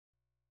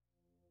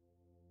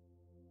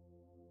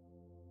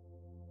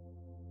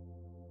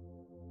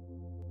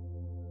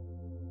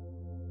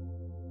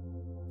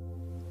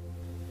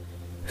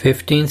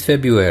15th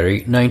February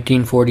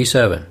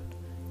 1947.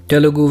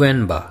 Telugu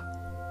Venba.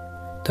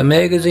 The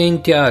magazine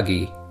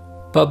Tyagi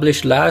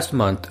published last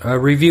month a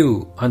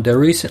review on the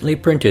recently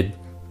printed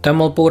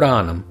Tamil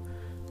Puranam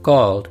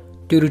called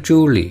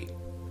Tiruchuli.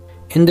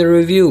 In the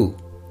review,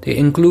 they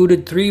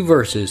included 3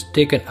 verses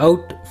taken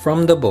out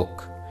from the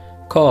book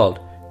called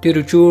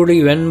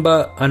Tiruchuli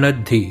Venba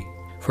Anadhi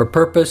for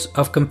purpose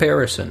of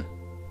comparison.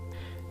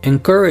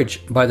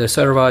 Encouraged by the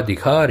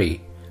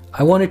Sarvadhikari,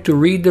 I wanted to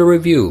read the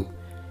review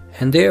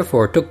and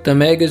therefore took the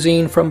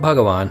magazine from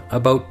Bhagavan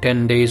about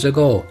 10 days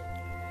ago.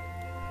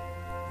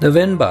 The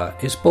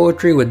Venba is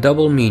poetry with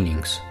double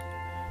meanings.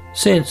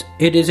 Since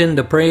it is in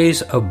the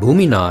praise of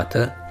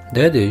Bhuminatha,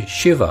 that is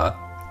Shiva,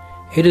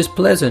 it is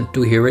pleasant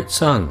to hear it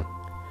sung.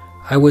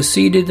 I was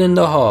seated in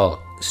the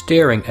hall,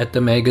 staring at the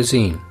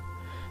magazine.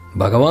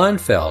 Bhagavan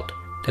felt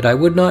that I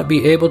would not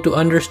be able to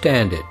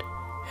understand it,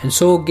 and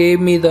so gave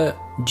me the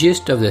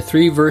gist of the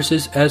 3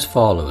 verses as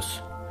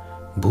follows.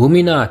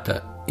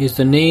 Bhuminatha is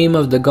the name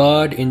of the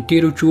god in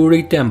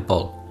Tiruchuri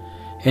temple,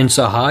 and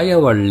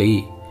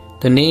Sahayavalli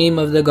the name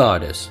of the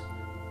goddess.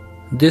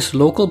 This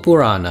local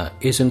Purana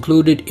is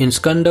included in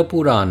Skanda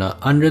Purana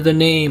under the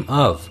name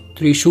of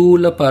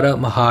Trishula Para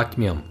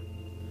Mahatmyam.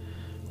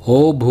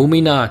 O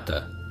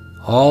Bhuminatha,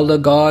 all the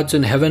gods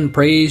in heaven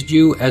praised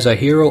you as a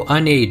hero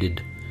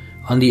unaided,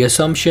 on the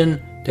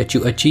assumption that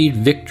you achieved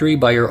victory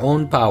by your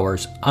own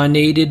powers,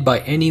 unaided by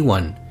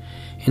anyone,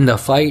 in the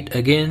fight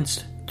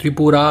against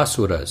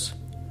Tripurasuras.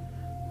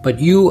 But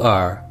you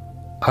are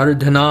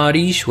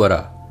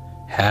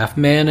Ardhanarishwara, half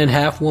man and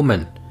half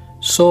woman.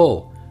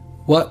 So,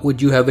 what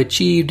would you have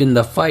achieved in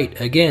the fight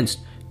against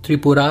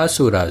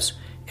Tripurasuras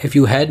if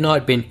you had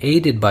not been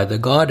aided by the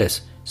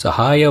goddess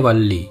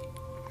Sahayavalli?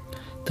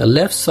 The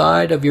left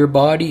side of your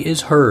body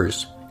is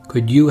hers.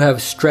 Could you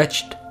have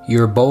stretched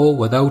your bow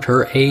without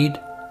her aid?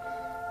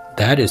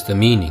 That is the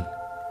meaning.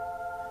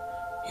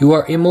 You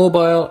are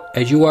immobile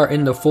as you are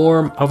in the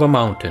form of a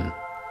mountain.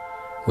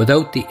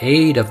 Without the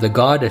aid of the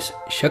goddess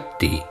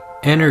Shakti,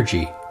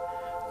 energy,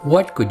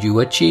 what could you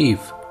achieve?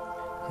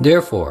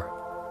 Therefore,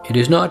 it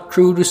is not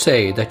true to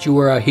say that you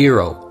are a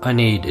hero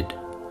unaided.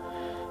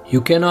 You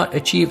cannot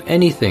achieve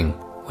anything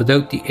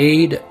without the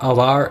aid of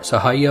our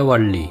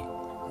Sahayavalli.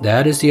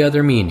 That is the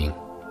other meaning.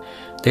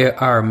 There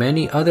are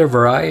many other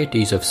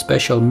varieties of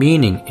special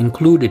meaning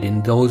included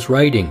in those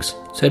writings,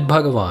 said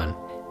Bhagavan,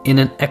 in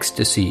an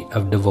ecstasy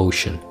of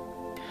devotion.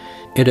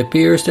 It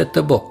appears that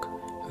the book,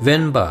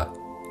 Venba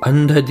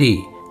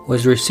Andhadi,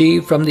 was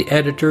received from the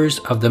editors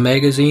of the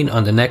magazine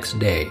on the next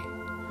day.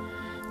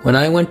 When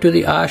I went to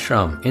the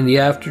ashram in the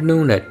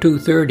afternoon at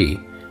 2:30,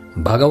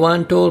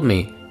 Bhagavan told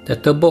me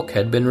that the book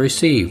had been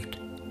received.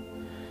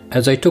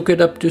 As I took it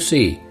up to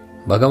see,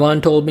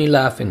 Bhagavan told me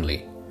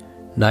laughingly,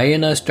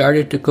 Nayana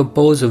started to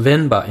compose a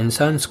Venba in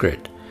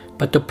Sanskrit,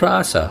 but the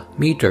prasa,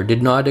 meter,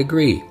 did not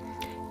agree,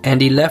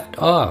 and he left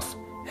off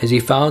as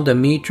he found the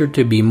meter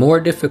to be more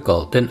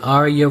difficult than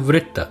Arya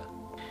Vritta.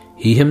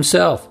 He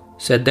himself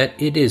said that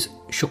it is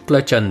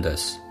Shukla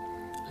Chandas.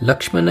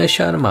 Lakshmana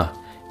Sharma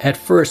at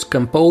first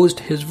composed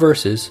his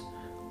verses,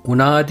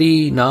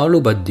 Unadi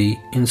Nalubaddi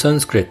in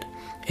Sanskrit,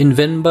 in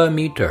Venba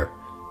meter,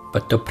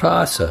 but the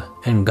prasa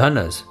and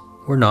ganas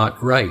were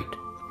not right.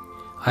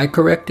 I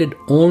corrected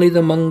only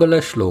the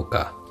Mangala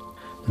Shloka.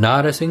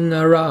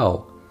 Narasingha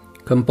Rao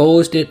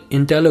composed it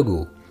in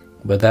Telugu,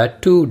 but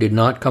that too did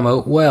not come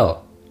out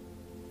well.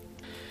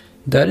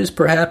 That is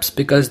perhaps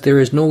because there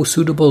is no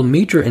suitable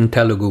meter in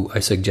Telugu, I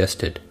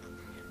suggested.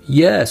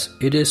 Yes,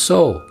 it is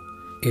so.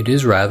 It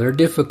is rather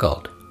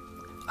difficult.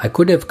 I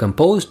could have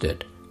composed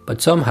it,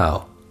 but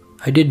somehow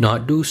I did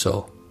not do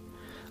so.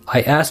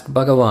 I asked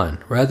Bhagavan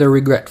rather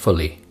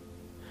regretfully,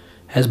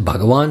 Has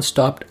Bhagavan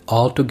stopped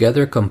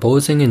altogether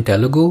composing in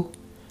Telugu?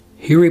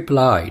 He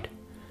replied,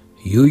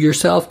 You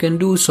yourself can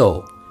do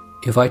so,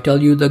 if I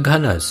tell you the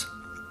ganas.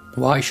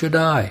 Why should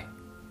I?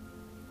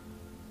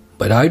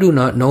 But I do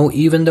not know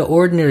even the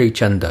ordinary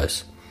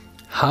chandas.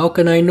 How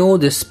can I know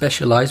this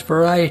specialized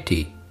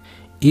variety?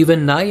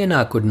 Even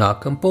Nayana could not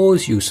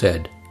compose, you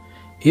said.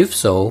 If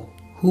so,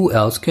 who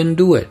else can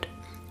do it?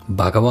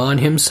 Bhagavan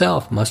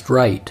himself must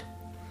write.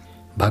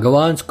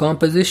 Bhagavan's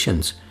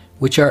compositions,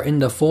 which are in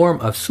the form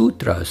of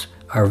sutras,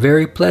 are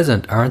very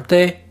pleasant, aren't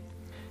they?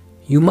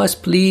 You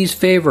must please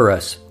favor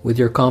us with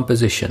your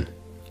composition,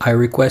 I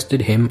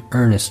requested him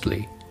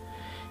earnestly.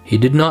 He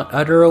did not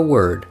utter a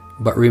word,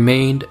 but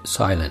remained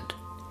silent.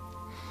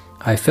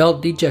 I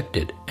felt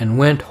dejected and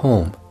went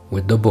home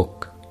with the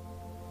book.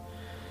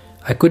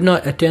 I could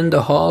not attend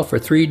the hall for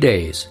 3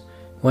 days.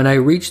 When I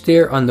reached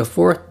there on the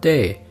 4th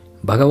day,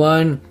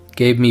 Bhagavan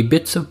gave me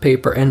bits of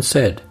paper and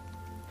said,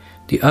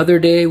 The other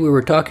day we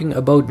were talking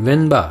about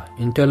Venba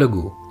in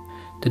Telugu.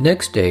 The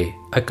next day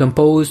I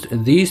composed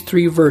these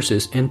 3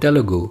 verses in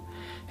Telugu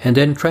and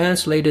then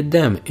translated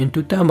them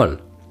into Tamil.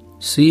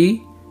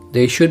 See,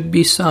 they should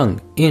be sung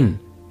in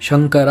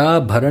Shankara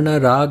Bharana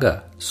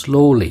Raga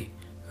slowly,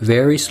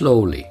 very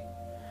slowly.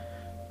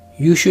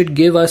 You should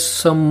give us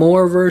some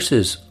more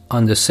verses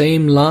on the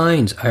same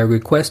lines, I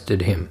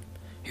requested him.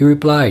 He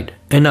replied,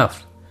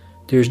 Enough.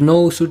 there's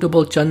no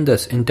suitable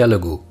chandas in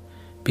Telugu,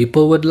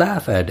 people would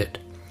laugh at it.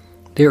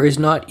 There is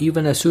not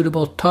even a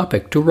suitable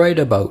topic to write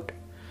about.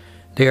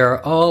 They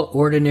are all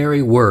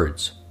ordinary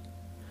words.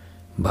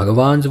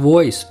 Bhagavan's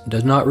voice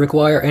does not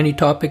require any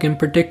topic in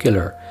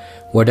particular.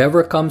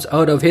 Whatever comes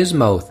out of his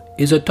mouth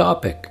is a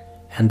topic,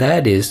 and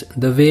that is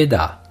the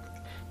Veda.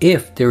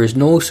 If there is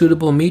no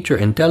suitable meter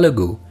in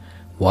Telugu,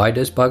 why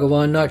does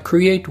Bhagavan not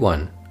create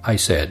one? I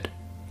said.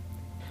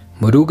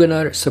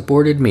 Muruganar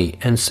supported me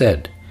and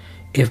said,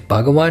 if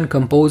Bhagavan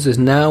composes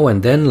now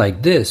and then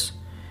like this,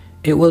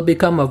 it will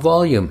become a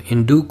volume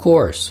in due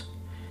course.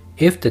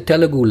 If the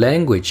Telugu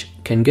language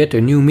can get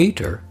a new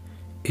meter,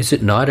 is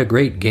it not a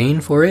great gain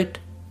for it?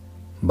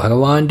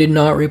 Bhagavan did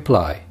not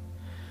reply.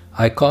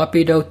 I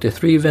copied out the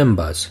 3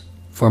 Vembas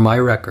for my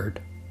record.